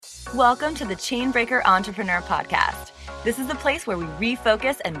Welcome to the Chainbreaker Entrepreneur Podcast. This is the place where we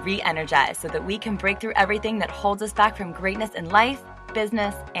refocus and re-energize so that we can break through everything that holds us back from greatness in life,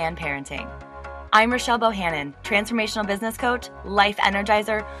 business, and parenting. I'm Rochelle Bohannon, transformational business coach, life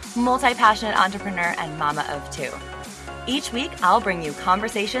energizer, multi-passionate entrepreneur, and mama of two. Each week, I'll bring you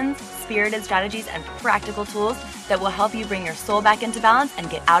conversations, spirited strategies, and practical tools that will help you bring your soul back into balance and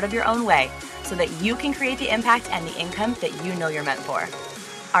get out of your own way so that you can create the impact and the income that you know you're meant for.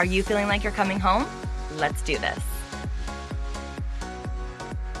 Are you feeling like you're coming home? Let's do this.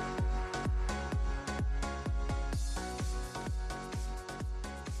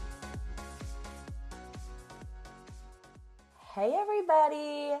 Hey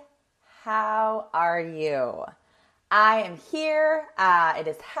everybody, how are you? I am here. It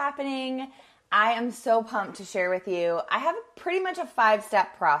is happening. I am so pumped to share with you. I have pretty much a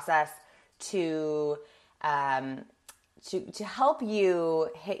 5-step process to help you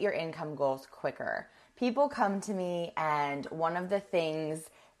hit your income goals quicker. People come to me, and one of the things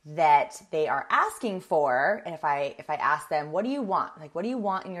that they are asking for, and if I ask them, what do you want? Like, what do you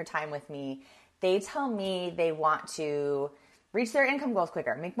want in your time with me? They tell me they want to reach their income goals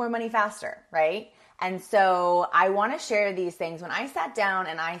quicker, make more money faster, right? And so I want to share these things. When I sat down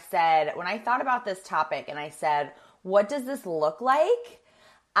and when I thought about this topic and I said, what does this look like?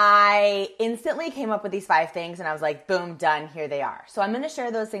 I instantly came up with these 5 things and I was like, boom, done, here they are. So I'm going to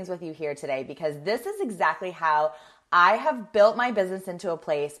share those things with you here today because this is exactly how I have built my business into a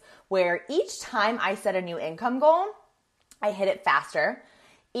place where each time I set a new income goal, I hit it faster.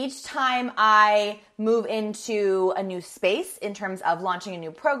 Each time I move into a new space in terms of launching a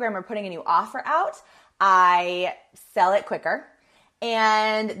new program or putting a new offer out, I sell it quicker.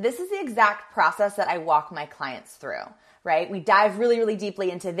 And this is the exact process that I walk my clients through. Right? We dive really, really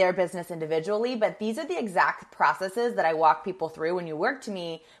deeply into their business individually, but these are the exact processes that I walk people through when you work to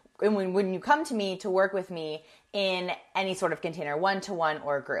me, when you come to me to work with me in any sort of container, one-to-one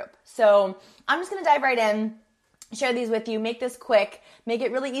or group. So I'm just going to dive right in, share these with you, make this quick, make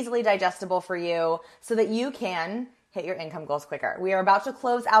it really easily digestible for you so that you can hit your income goals quicker. We are about to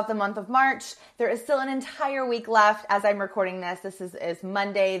close out the month of March. There is still an entire week left as I'm recording this. This is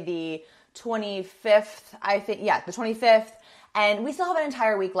Monday, the 25th, I think. Yeah, the 25th. And we still have an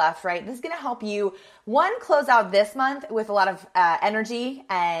entire week left, right? This is going to help you, one, close out this month with a lot of energy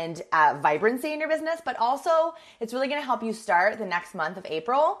and vibrancy in your business, but also it's really going to help you start the next month of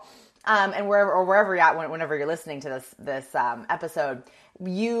April. And wherever you're at, whenever you're listening to this episode,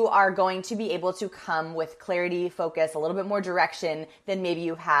 you are going to be able to come with clarity, focus, a little bit more direction than maybe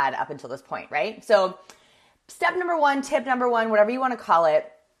you've had up until this point, right? So step number 1, tip number 1, whatever you want to call it,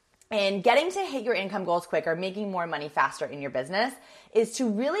 and getting to hit your income goals quicker, making more money faster in your business is to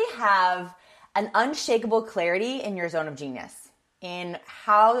really have an unshakable clarity in your zone of genius, in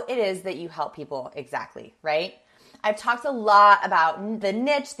how it is that you help people exactly, right? I've talked a lot about the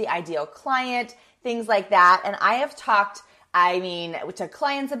niche, the ideal client, things like that. And I have talked, to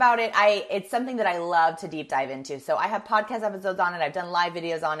clients about it. It's something that I love to deep dive into. So I have podcast episodes on it. I've done live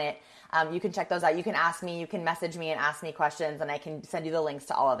videos on it. You can check those out. You can ask me, you can message me and ask me questions, and I can send you the links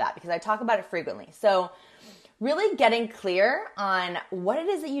to all of that because I talk about it frequently. So really getting clear on what it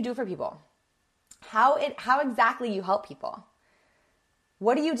is that you do for people, how exactly you help people.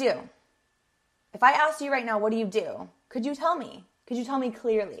 What do you do? If I asked you right now, what do you do? Could you tell me? Could you tell me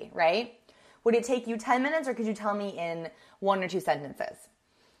clearly, right? Would it take you 10 minutes or could you tell me in 1 or 2 sentences?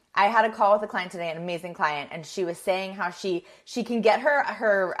 I had a call with a client today, an amazing client, and she was saying how she can get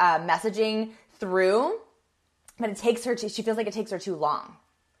her messaging through, but she feels like it takes her too long.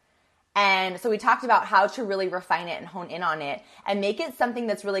 And so we talked about how to really refine it and hone in on it and make it something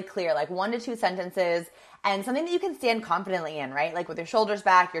that's really clear, like 1 to 2 sentences and something that you can stand confidently in, right? Like with your shoulders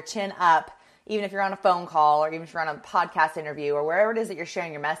back, your chin up, even if you're on a phone call or even if you're on a podcast interview or wherever it is that you're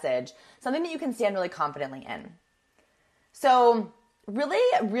sharing your message, something that you can stand really confidently in. So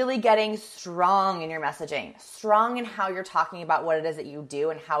really getting strong in your messaging, strong in how you're talking about what it is that you do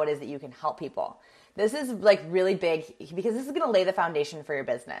and how it is that you can help people. This is like really big because this is going to lay the foundation for your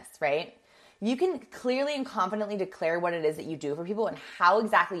business, right? You can clearly and confidently declare what it is that you do for people and how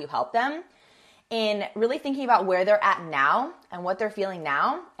exactly you help them in really thinking about where they're at now and what they're feeling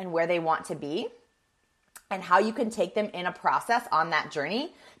now and where they want to be and how you can take them in a process on that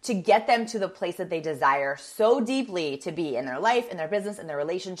journey to get them to the place that they desire so deeply to be in their life, in their business, in their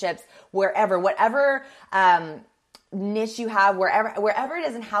relationships, wherever, whatever niche you have, wherever it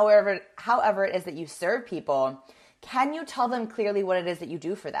is and however it is that you serve people. Can you tell them clearly what it is that you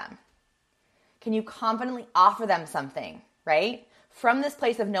do for them? Can you confidently offer them something, right? From this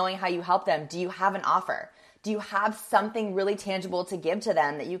place of knowing how you help them, do you have an offer? Do you have something really tangible to give to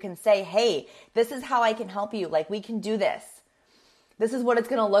them that you can say, hey, this is how I can help you. Like, we can do this. This is what it's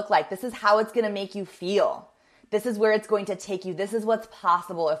going to look like. This is how it's going to make you feel. This is where it's going to take you. This is what's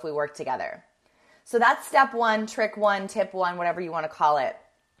possible if we work together. So that's step one, trick one, tip one, whatever you want to call it.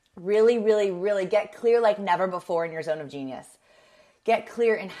 Really, really, really get clear like never before in your zone of genius. Get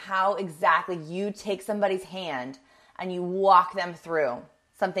clear in how exactly you take somebody's hand and you walk them through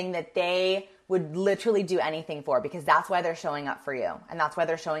something that they would literally do anything for, because that's why they're showing up for you and that's why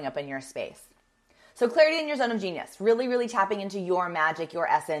they're showing up in your space. So clarity in your zone of genius, really, really tapping into your magic, your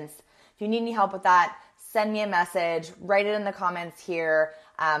essence. If you need any help with that, send me a message, write it in the comments here,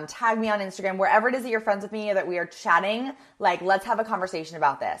 tag me on Instagram, wherever it is that you're friends with me or that we are chatting, like, let's have a conversation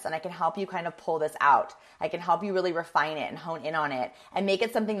about this. And I can help you kind of pull this out. I can help you really refine it and hone in on it and make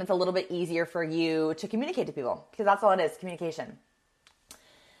it something that's a little bit easier for you to communicate to people, because that's all it is, communication.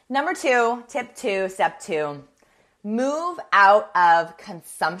 Number two, tip two, step two, move out of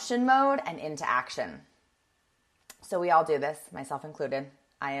consumption mode and into action. So we all do this, myself included.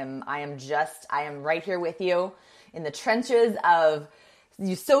 I am right here with you in the trenches of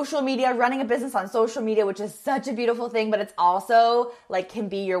social media, running a business on social media, which is such a beautiful thing, but it's also like can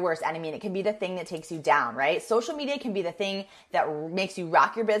be your worst enemy. And it can be the thing that takes you down, right? Social media can be the thing that makes you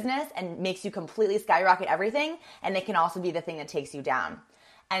rock your business and makes you completely skyrocket everything. And it can also be the thing that takes you down.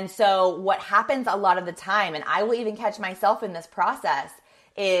 And so what happens a lot of the time, and I will even catch myself in this process,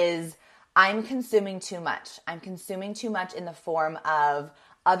 is I'm consuming too much. I'm consuming too much in the form of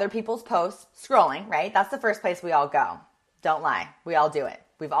other people's posts, scrolling, right? That's the first place we all go. Don't lie. We all do it.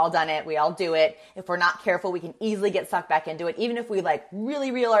 We've all done it. We all do it. If we're not careful, we can easily get sucked back into it. Even if we like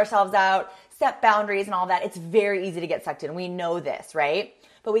really reel ourselves out, set boundaries and all that, it's very easy to get sucked in. We know this, right?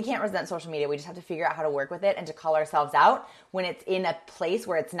 But we can't resent social media. We just have to figure out how to work with it and to call ourselves out when it's in a place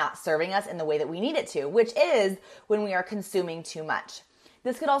where it's not serving us in the way that we need it to, which is when we are consuming too much.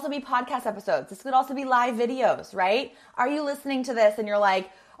 This could also be podcast episodes. This could also be live videos, right? Are you listening to this and you're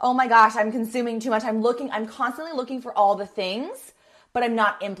like, oh my gosh, I'm consuming too much. I'm constantly looking for all the things, but I'm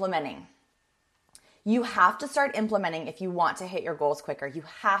not implementing. You have to start implementing if you want to hit your goals quicker. You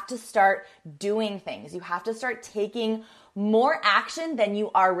have to start doing things. You have to start taking more action than you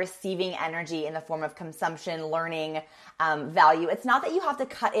are receiving energy in the form of consumption, learning, value. It's not that you have to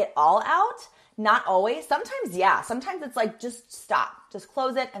cut it all out. Not always. Sometimes, yeah. Sometimes it's like, just stop. Just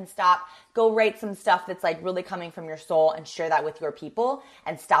close it and stop. Go write some stuff that's like really coming from your soul and share that with your people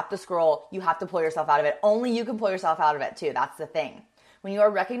and stop the scroll. You have to pull yourself out of it. Only you can pull yourself out of it too. That's the thing. When you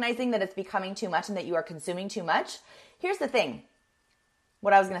are recognizing that it's becoming too much and that you are consuming too much, here's the thing.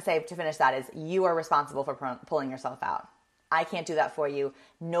 What I was going to say to finish that is you are responsible for pulling yourself out. I can't do that for you.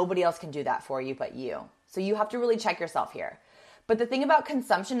 Nobody else can do that for you but you. So you have to really check yourself here. But the thing about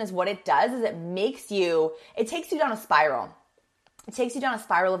consumption is what it does is it takes you down a spiral. It takes you down a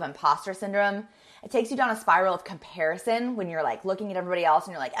spiral of imposter syndrome. It takes you down a spiral of comparison when you're like looking at everybody else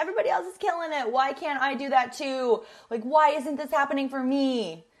and you're like, everybody else is killing it. Why can't I do that too? Like, why isn't this happening for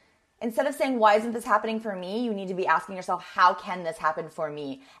me? Instead of saying, why isn't this happening for me? You need to be asking yourself, how can this happen for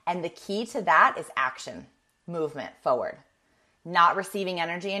me? And the key to that is action, movement forward, not receiving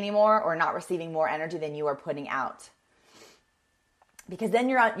energy anymore or not receiving more energy than you are putting out. Because then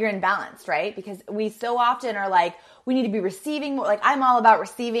you're imbalanced, right? Because we so often are like, we need to be receiving more. Like, I'm all about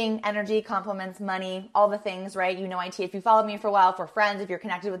receiving energy, compliments, money, all the things, right? You know, if you followed me for a while, if we're friends, if you're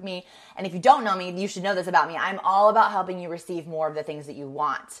connected with me, and if you don't know me, you should know this about me. I'm all about helping you receive more of the things that you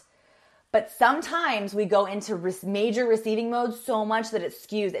want. But sometimes we go into major receiving mode so much that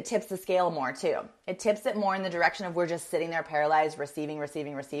it tips the scale more too. It tips it more in the direction of we're just sitting there paralyzed,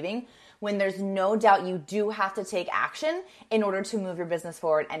 receiving, when there's no doubt you do have to take action in order to move your business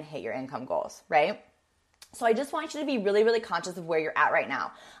forward and hit your income goals, right? So I just want you to be really, really conscious of where you're at right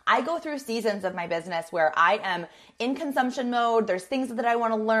now. I go through seasons of my business where I am in consumption mode. There's things that I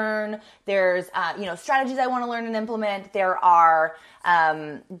want to learn. There's, strategies I want to learn and implement. There are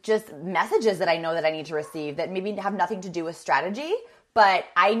just messages that I know that I need to receive that maybe have nothing to do with strategy, but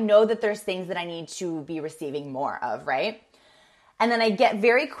I know that there's things that I need to be receiving more of, right? And then I get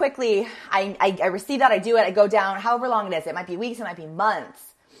very quickly, I receive that, I do it, I go down, however long it is. It might be weeks, it might be months.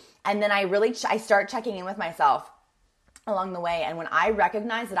 And then I start checking in with myself along the way. And when I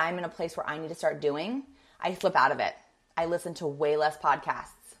recognize that I'm in a place where I need to start doing, I flip out of it. I listen to way less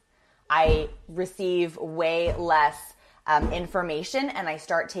podcasts. I receive way less information and I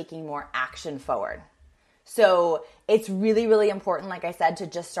start taking more action forward. So it's really, really important, like I said, to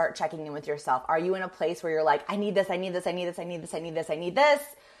just start checking in with yourself. Are you in a place where you're like, I need this. And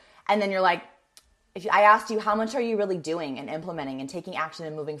then you're like, if I asked you, how much are you really doing and implementing and taking action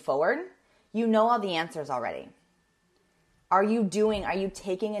and moving forward? You know all the answers already. Are you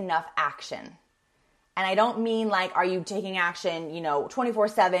taking enough action? And I don't mean like, are you taking action,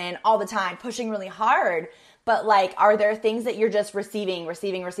 24/7, all the time, pushing really hard? But like, are there things that you're just receiving?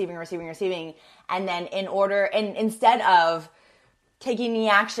 And then instead of taking the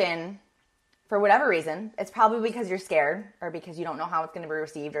action for whatever reason, it's probably because you're scared or because you don't know how it's going to be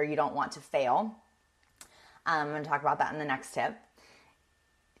received or you don't want to fail. I'm going to talk about that in the next tip.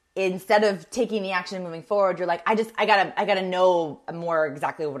 Instead of taking the action and moving forward, you're like, I gotta know more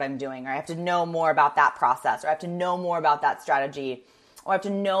exactly what I'm doing, or I have to know more about that process, or I have to know more about that strategy, or I have to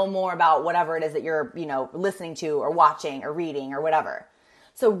know more about whatever it is that you're, listening to or watching or reading or whatever.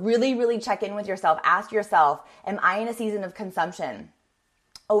 So really, really check in with yourself. Ask yourself, am I in a season of consumption?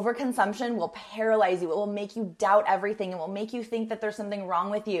 Overconsumption will paralyze you. It will make you doubt everything. It will make you think that there's something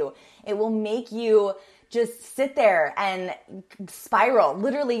wrong with you. It will make you just sit there and spiral.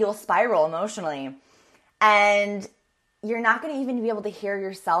 Literally, you'll spiral emotionally. And you're not going to even be able to hear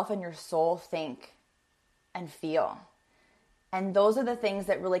yourself and your soul think and feel. And those are the things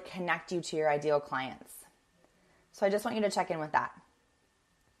that really connect you to your ideal clients. So I just want you to check in with that.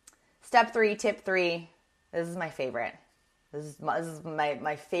 Step 3, tip 3. This is my favorite. This is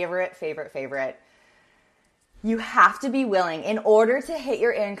my favorite. You have to be willing. In order to hit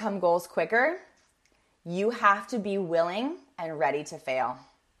your income goals quicker, you have to be willing and ready to fail.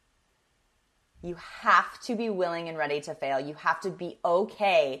 You have to be willing and ready to fail. You have to be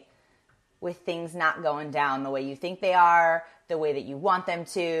okay with things not going down the way you think they are, the way that you want them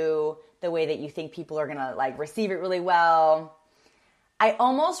to, the way that you think people are going to receive it really well. I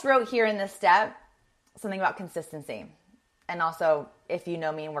almost wrote here in this step something about consistency. And also, if you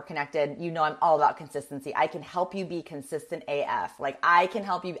know me and we're connected, you know I'm all about consistency. I can help you be consistent AF. I can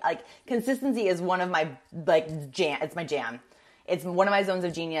help you. Consistency is one of my, jam. It's my jam. It's one of my zones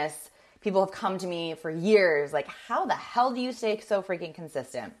of genius. People have come to me for years, how the hell do you stay so freaking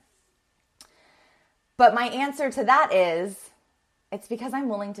consistent? But my answer to that is, it's because I'm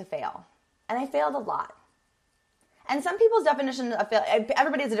willing to fail. And I failed a lot. And some people's definition of failure,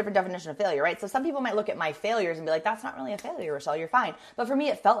 everybody has a different definition of failure, right? So some people might look at my failures and be like, that's not really a failure, Rochelle, you're fine. But for me,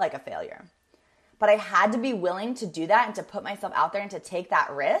 it felt like a failure. But I had to be willing to do that and to put myself out there and to take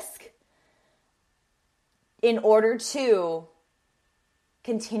that risk in order to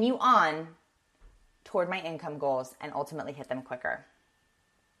continue on toward my income goals and ultimately hit them quicker.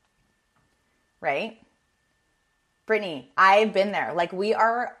 Right? Brittany, I've been there. We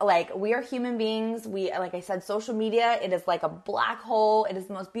are human beings. Like I said, social media, it is like a black hole. It is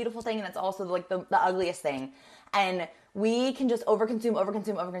the most beautiful thing. And it's also the ugliest thing. And we can just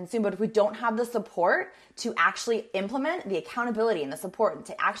overconsume. But if we don't have the support to actually implement, the accountability and the support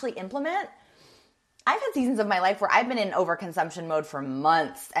to actually implement, I've had seasons of my life where I've been in overconsumption mode for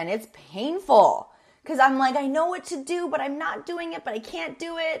months and it's painful because I'm like, I know what to do, but I'm not doing it, but I can't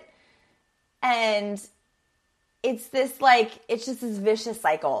do it. And it's this it's just this vicious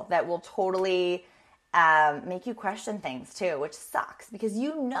cycle that will totally make you question things too, which sucks because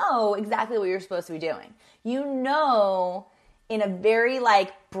you know exactly what you're supposed to be doing. You know, in a very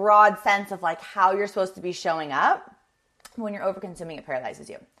broad sense of how you're supposed to be showing up. When you're overconsuming, it paralyzes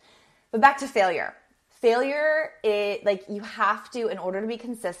you. But back to failure. Failure, you have to, in order to be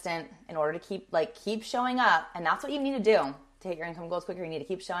consistent, in order to keep showing up, and that's what you need to do to hit your income goals quicker. You need to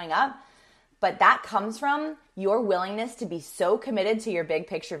keep showing up. But that comes from your willingness to be so committed to your big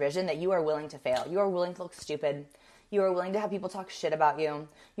picture vision that you are willing to fail. You are willing to look stupid. You are willing to have people talk shit about you.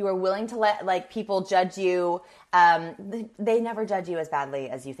 You are willing to let people judge you. They never judge you as badly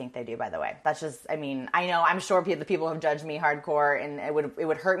as you think they do, by the way. That's just, I know, I'm sure the people have judged me hardcore and it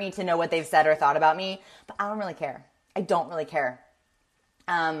would hurt me to know what they've said or thought about me, but I don't really care. I don't really care.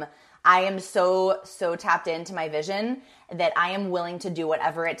 I am so tapped into my vision that I am willing to do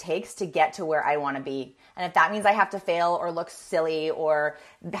whatever it takes to get to where I want to be. And if that means I have to fail or look silly or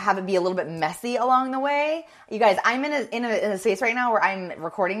have it be a little bit messy along the way, you guys, I'm in a space right now where I'm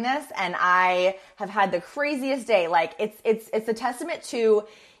recording this and I have had the craziest day. It's a testament to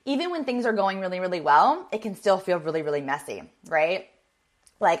even when things are going really, really well, it can still feel really, really messy, right?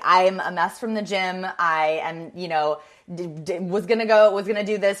 I'm a mess from the gym. I am, was going to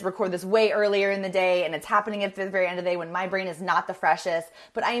do this, record this way earlier in the day. And it's happening at the very end of the day when my brain is not the freshest,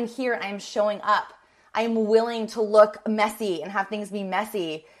 but I am here and I am showing up. I am willing to look messy and have things be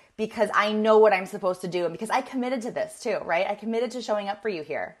messy because I know what I'm supposed to do. And because I committed to this too, right? I committed to showing up for you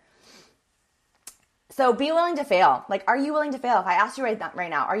here. So be willing to fail. Are you willing to fail? If I asked you right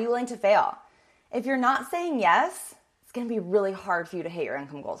now, are you willing to fail? If you're not saying yes, it's going to be really hard for you to hit your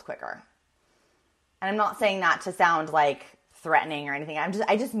income goals quicker. And I'm not saying that to sound threatening or anything.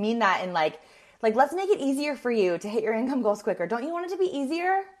 I just mean that in like let's make it easier for you to hit your income goals quicker. Don't you want it to be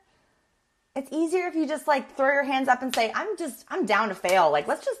easier? It's easier if you just like throw your hands up and say, I'm down to fail. Like,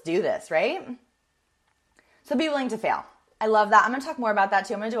 let's just do this, right? So be willing to fail. I love that. I'm going to talk more about that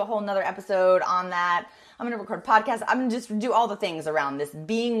too. I'm going to do a whole nother episode on that. I'm going to record podcasts. I'm going to just do all the things around this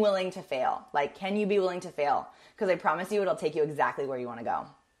being willing to fail. Like, can you be willing to fail? Because I promise you it'll take you exactly where you want to go.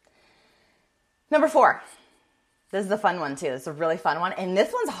 Number 4. This is a fun one too. This is a really fun one. And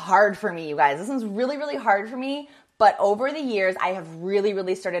this one's hard for me, you guys. This one's really, really hard for me. But over the years, I have really,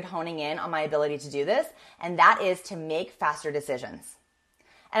 really started honing in on my ability to do this. And that is to make faster decisions.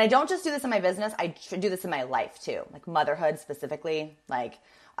 And I don't just do this in my business. I do this in my life too. Like motherhood specifically, like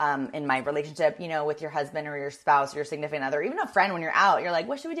in my relationship, you know, with your husband or your spouse or your significant other, even a friend when you're out, you're like,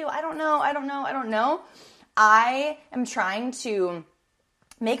 what should we do? I don't know. I am trying to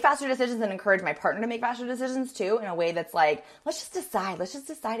make faster decisions and encourage my partner to make faster decisions too, in a way that's like, let's just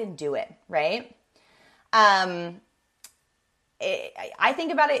decide and do it, right? I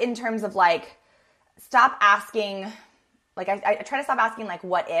think about it in terms of like, stop asking, like I try to stop asking like,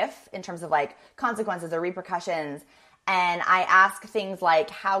 what if, in terms of like consequences or repercussions. And I ask things like,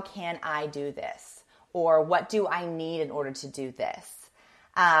 how can I do this? Or what do I need in order to do this?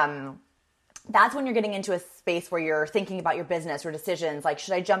 That's when you're getting into a space where you're thinking about your business or decisions. Like,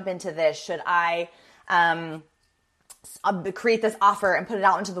 should I jump into this? Should I create this offer and put it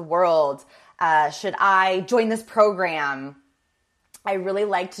out into the world? Should I join this program? I really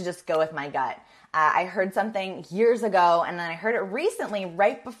like to just go with my gut. I heard something years ago, and then I heard it recently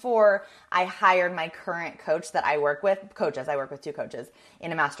right before I hired my current coach that I work with. I work with 2 coaches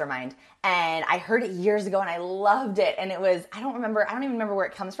in a mastermind. And I heard it years ago and I loved it. And it was, I don't even remember where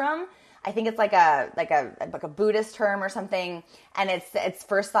it comes from. I think it's like a Buddhist term or something. And it's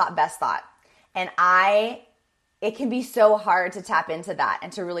first thought, best thought. And it can be so hard to tap into that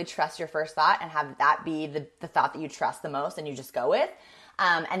and to really trust your first thought and have that be the thought that you trust the most and you just go with.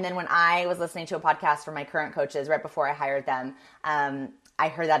 And then when I was listening to a podcast from my current coaches right before I hired them, I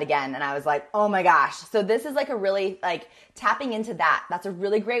heard that again and I was like, oh my gosh. So this is like a really like tapping into that. That's a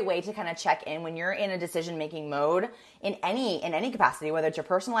really great way to kind of check in when you're in a decision-making mode in any capacity, whether it's your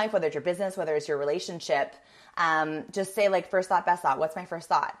personal life, whether it's your business, whether it's your relationship. Just say like first thought, best thought. What's my first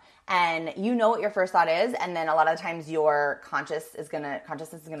thought? And you know what your first thought is. And then a lot of the times your consciousness is going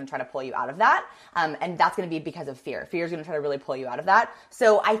to try to pull you out of that. And that's going to be because of fear. Fear is going to try to really pull you out of that.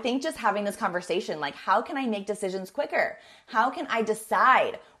 So I think just having this conversation, like, how can I make decisions quicker? How can I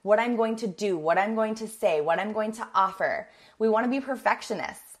decide what I'm going to do, what I'm going to say, what I'm going to offer? We want to be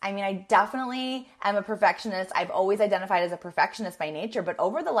perfectionists. I mean, I definitely am a perfectionist. I've always identified as a perfectionist by nature, but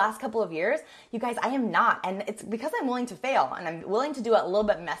over the last couple of years, you guys, I am not. And it's because I'm willing to fail and I'm willing to do it a little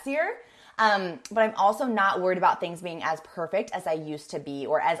bit messier. But I'm also not worried about things being as perfect as I used to be,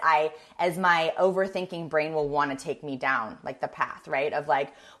 or as my overthinking brain will want to take me down, like the path, right? Of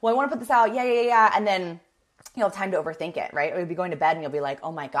like, well, I want to put this out. Yeah. And then you'll have time to overthink it, right? Or you'll be going to bed and you'll be like,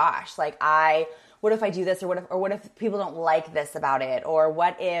 oh my gosh, like what if I do this? Or what if people don't like this about it? Or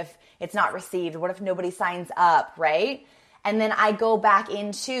what if it's not received? What if nobody signs up, right? And then I go back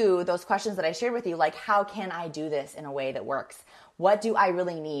into those questions that I shared with you, like, how can I do this in a way that works? What do I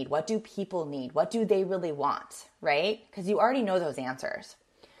really need? What do people need? What do they really want, right? Because you already know those answers.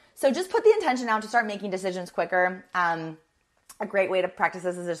 So just put the intention out to start making decisions quicker. A great way to practice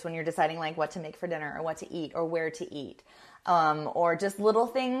this is just when you're deciding like what to make for dinner or what to eat or where to eat, or just little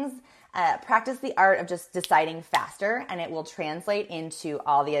things. Practice the art of just deciding faster, and it will translate into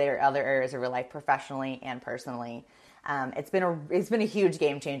all the other areas of your life, professionally and personally. It's been a huge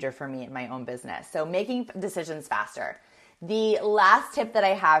game changer for me in my own business. So making decisions faster. The last tip that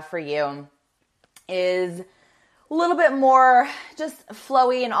I have for you is a little bit more just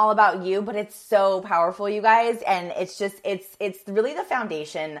flowy and all about you, but it's so powerful, you guys. And it's really the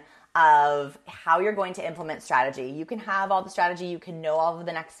foundation of how you're going to implement strategy. You can have all the strategy, you can know all of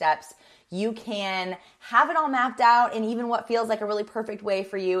the next steps, you can have it all mapped out in even what feels like a really perfect way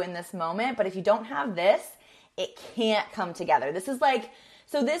for you in this moment. But if you don't have this, it can't come together.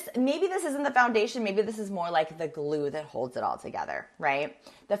 Maybe this isn't the foundation, maybe this is more like the glue that holds it all together, right?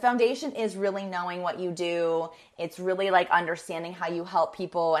 The foundation is really knowing what you do. It's really like understanding how you help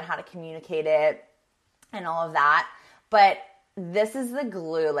people and how to communicate it and all of that. But this is the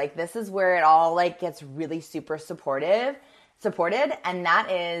glue. Like, this is where it all like gets really super supported, and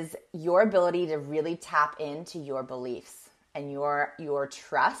that is your ability to really tap into your beliefs and your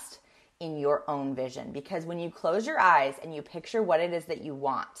trust in your own vision. Because when you close your eyes and you picture what it is that you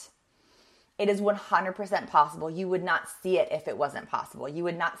want, It is 100% possible. You would not see it if it wasn't possible. You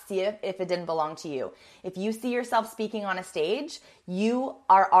would not see it if it didn't belong to you. If you see yourself speaking on a stage, you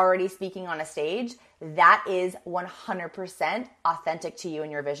are already speaking on a stage. That is 100% authentic to you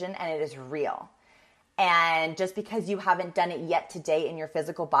and your vision, and it is real. And just because you haven't done it yet today in your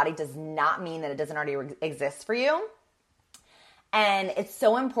physical body does not mean that it doesn't already exist for you. And it's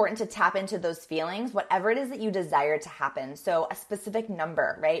so important to tap into those feelings, whatever it is that you desire to happen. So a specific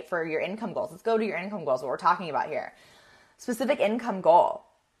number, right, for your income goals. Let's go to your income goals, what we're talking about here. Specific income goal.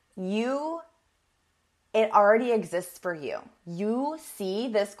 It already exists for you. You see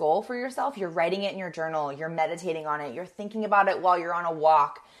this goal for yourself. You're writing it in your journal. You're meditating on it. You're thinking about it while you're on a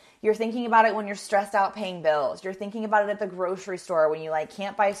walk. You're thinking about it when you're stressed out paying bills. You're thinking about it at the grocery store when you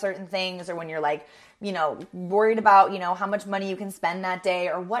can't buy certain things, or when you're worried about, how much money you can spend that day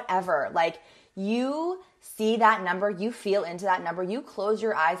or whatever. You see that number, you feel into that number, you close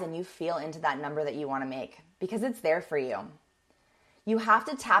your eyes and you feel into that number that you want to make because it's there for you. You have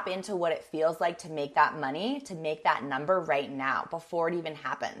to tap into what it feels like to make that money, to make that number right now before it even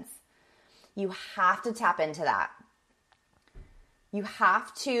happens. You have to tap into that. You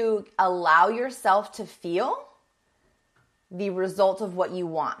have to allow yourself to feel the result of what you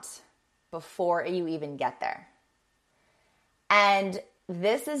want before you even get there. And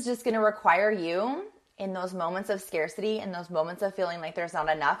this is just going to require you, in those moments of scarcity, in those moments of feeling like there's not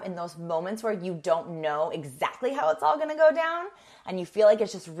enough, in those moments where you don't know exactly how it's all going to go down, and you feel like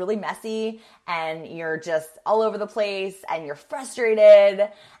it's just really messy, and you're just all over the place, and you're frustrated,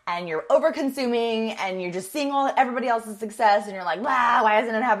 and you're over-consuming, and you're just seeing everybody else's success, and you're like, wow, why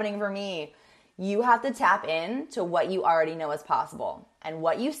isn't it happening for me? You have to tap into what you already know is possible. And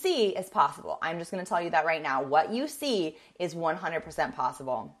what you see is possible. I'm just going to tell you that right now. What you see is 100%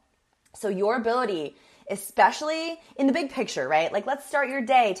 possible. So your ability, especially in the big picture, right? Let's start your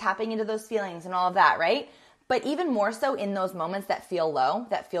day tapping into those feelings and all of that, right? But even more so in those moments that feel low,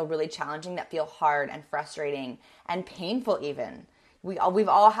 that feel really challenging, that feel hard and frustrating and painful even. We've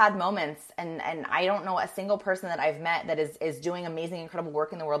all had moments, and I don't know a single person that I've met that is doing amazing, incredible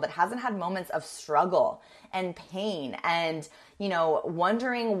work in the world that hasn't had moments of struggle and pain and,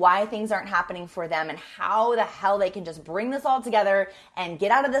 wondering why things aren't happening for them and how the hell they can just bring this all together and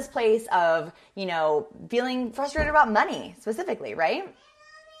get out of this place of, feeling frustrated about money specifically, right?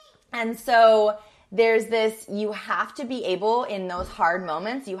 And so there's this, you have to be able, in those hard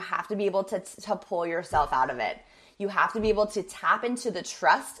moments, you have to be able to pull yourself out of it. You have to be able to tap into the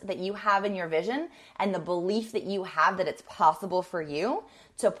trust that you have in your vision and the belief that you have that it's possible for you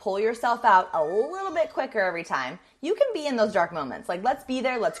to pull yourself out a little bit quicker every time. You can be in those dark moments. Let's be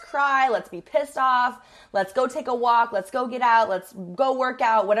there. Let's cry. Let's be pissed off. Let's go take a walk. Let's go get out. Let's go work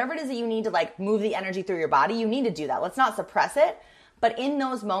out. Whatever it is that you need to move the energy through your body, you need to do that. Let's not suppress it. But in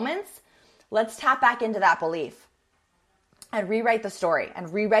those moments, let's tap back into that belief and rewrite the story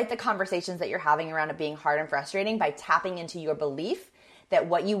and rewrite the conversations that you're having around it being hard and frustrating by tapping into your belief that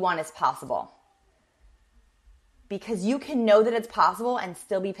what you want is possible. Because you can know that it's possible and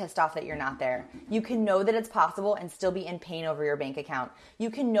still be pissed off that you're not there. You can know that it's possible and still be in pain over your bank account. You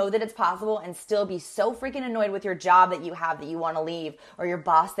can know that it's possible and still be so freaking annoyed with your job that you have that you want to leave, or your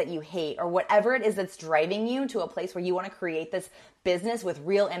boss that you hate, or whatever it is that's driving you to a place where you want to create this business with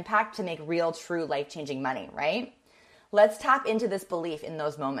real impact to make real, true, life-changing money, right? Let's tap into this belief in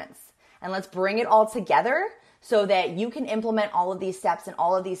those moments, and let's bring it all together so that you can implement all of these steps and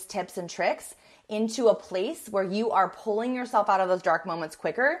all of these tips and tricks into a place where you are pulling yourself out of those dark moments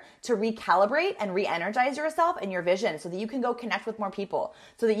quicker to recalibrate and re-energize yourself and your vision so that you can go connect with more people,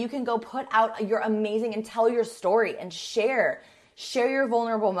 so that you can go put out your amazing and tell your story and share your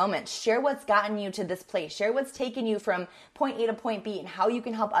vulnerable moments, share what's gotten you to this place, share what's taken you from point A to point B and how you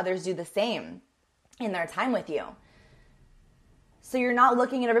can help others do the same in their time with you. So you're not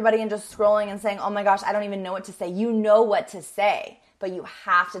looking at everybody and just scrolling and saying, oh my gosh, I don't even know what to say. You know what to say, but you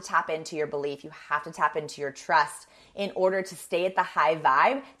have to tap into your belief. You have to tap into your trust in order to stay at the high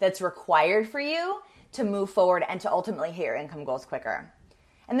vibe that's required for you to move forward and to ultimately hit your income goals quicker.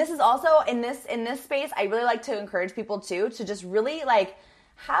 And this is also in this space, I really like to encourage people too, to just really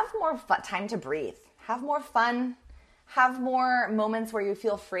have more time to breathe, have more fun, have more moments where you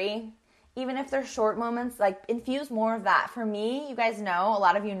feel free. Even if they're short moments, infuse more of that. For me, you guys know, a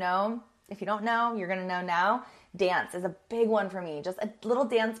lot of you know, if you don't know, you're going to know now, dance is a big one for me. Just a little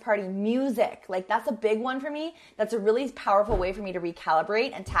dance party, music, that's a big one for me. That's a really powerful way for me to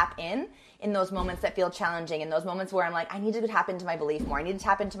recalibrate and tap in those moments that feel challenging, in those moments where I'm I need to tap into my belief more. I need to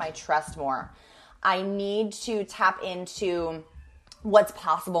tap into my trust more. I need to tap into what's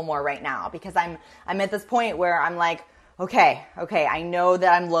possible more right now, because I'm at this point where I'm okay, I know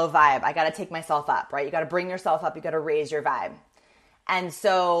that I'm low vibe. I got to take myself up, right? You got to bring yourself up. You got to raise your vibe. And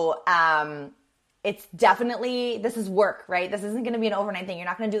so it's definitely, this is work, right? This isn't going to be an overnight thing. You're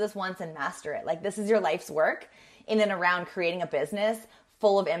not going to do this once and master it. Like, this is your life's work in and around creating a business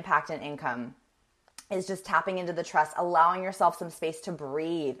full of impact and income. Is just tapping into the trust, allowing yourself some space to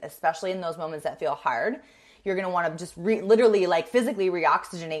breathe, especially in those moments that feel hard. You're going to want to just literally like physically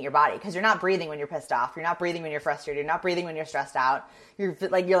reoxygenate your body, because you're not breathing when you're pissed off. You're not breathing when you're frustrated. You're not breathing when you're stressed out. You're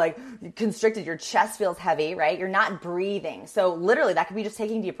like constricted. Your chest feels heavy, right? You're not breathing. So literally that could be just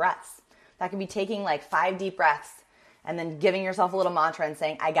taking deep breaths. That could be taking like 5 deep breaths and then giving yourself a little mantra and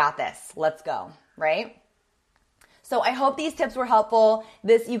saying, I got this. Let's go, right? So I hope these tips were helpful.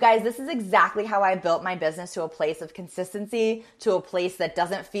 You guys, this is exactly how I built my business to a place of consistency, to a place that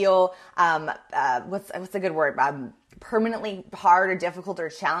doesn't feel, what's a good word? Permanently hard or difficult or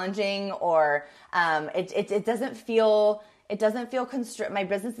challenging, or it doesn't feel my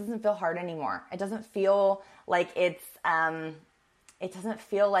business doesn't feel hard anymore. It doesn't feel like it's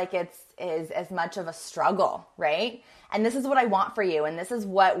as much of a struggle, right? And this is what I want for you. And this is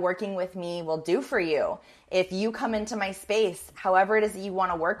what working with me will do for you. If you come into my space, however it is that you want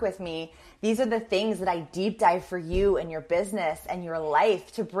to work with me, these are the things that I deep dive for you and your business and your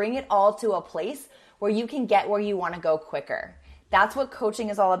life to bring it all to a place where you can get where you want to go quicker. That's what coaching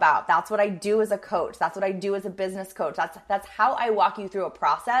is all about. That's what I do as a coach. That's what I do as a business coach. That's how I walk you through a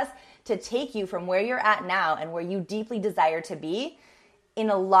process to take you from where you're at now and where you deeply desire to be in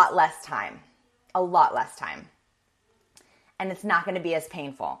a lot less time. And it's not going to be as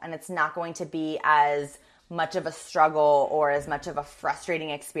painful, and it's not going to be as much of a struggle or as much of a frustrating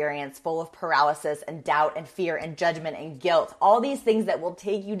experience full of paralysis and doubt and fear and judgment and guilt. All these things that will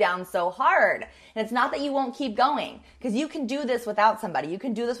take you down so hard. And it's not that you won't keep going, because you can do this without somebody. You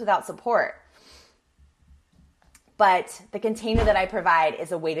can do this without support. But the container that I provide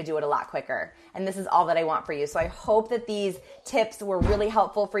is a way to do it a lot quicker. And this is all that I want for you. So I hope that these tips were really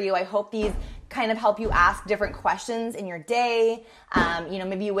helpful for you. I hope these kind of help you ask different questions in your day.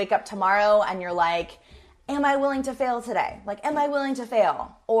 Maybe you wake up tomorrow and you're like, am I willing to fail today? Like, am I willing to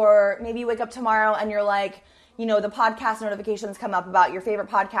fail? Or maybe you wake up tomorrow and you're like, the podcast notifications come up about your favorite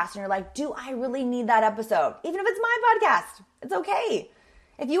podcast and you're like, do I really need that episode? Even if it's my podcast, it's okay.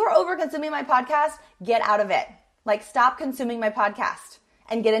 If you are over consuming my podcast, get out of it. Like, stop consuming my podcast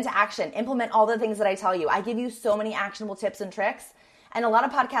and get into action. Implement all the things that I tell you. I give you so many actionable tips and tricks. And a lot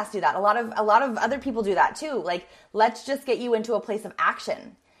of podcasts do that. A lot of other people do that too. Like, let's just get you into a place of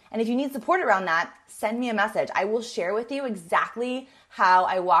action. And if you need support around that, send me a message. I will share with you exactly how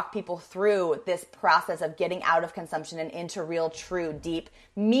I walk people through this process of getting out of consumption and into real, true, deep,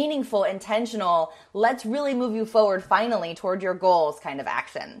 meaningful, intentional, let's really move you forward finally toward your goals kind of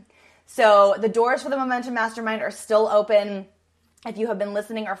action. So the doors for the Momentum Mastermind are still open. If you have been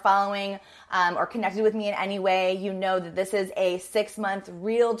listening or following or connected with me in any way, you know that this is a 6-month,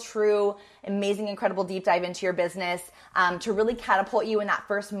 real, true, amazing, incredible deep dive into your business to really catapult you in that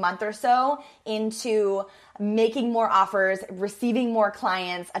first month or so into making more offers, receiving more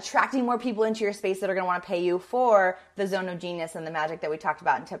clients, attracting more people into your space that are going to want to pay you for the zone of genius and the magic that we talked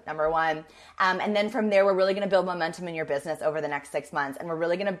about in tip number 1. And then from there, we're really going to build momentum in your business over the next 6 months. And we're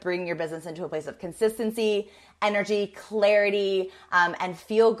really going to bring your business into a place of consistency, energy, clarity, and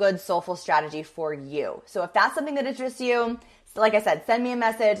feel good, soulful strategy for you. So if that's something that interests you, like I said, send me a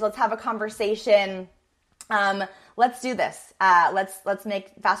message. Let's have a conversation. Let's do this. Let's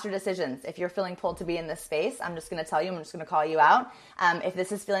make faster decisions. If you're feeling pulled to be in this space, I'm just going to tell you, I'm just going to call you out. If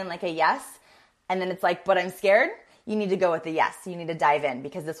this is feeling like a yes, and then it's like, but I'm scared, you need to go with the yes. You need to dive in,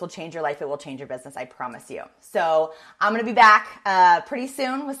 because this will change your life. It will change your business. I promise you. So I'm going to be back pretty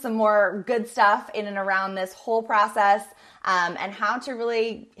soon with some more good stuff in and around this whole process and how to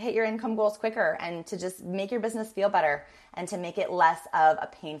really hit your income goals quicker and to just make your business feel better and to make it less of a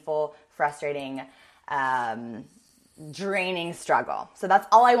painful, frustrating, draining struggle. So that's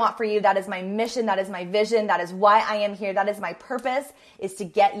all I want for you. That is my mission. That is my vision. That is why I am here. That is my purpose, is to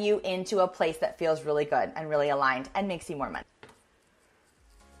get you into a place that feels really good and really aligned and makes you more money.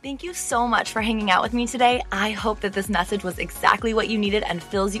 Thank you so much for hanging out with me today. I hope that this message was exactly what you needed and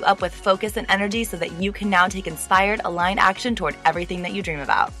fills you up with focus and energy so that you can now take inspired, aligned action toward everything that you dream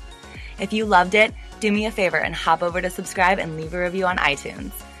about. If you loved it, do me a favor and hop over to subscribe and leave a review on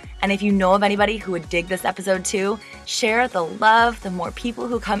iTunes. And if you know of anybody who would dig this episode too, share the love. The more people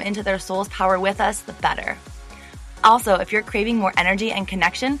who come into their soul's power with us, the better. Also, if you're craving more energy and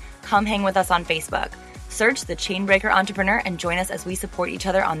connection, come hang with us on Facebook. Search The Chainbreaker Entrepreneur and join us as we support each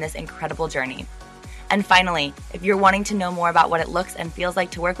other on this incredible journey. And finally, if you're wanting to know more about what it looks and feels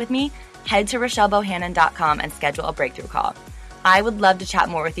like to work with me, head to RochelleBohannon.com and schedule a breakthrough call. I would love to chat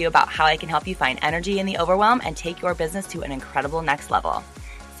more with you about how I can help you find energy in the overwhelm and take your business to an incredible next level.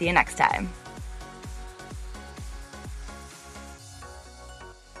 See you next time.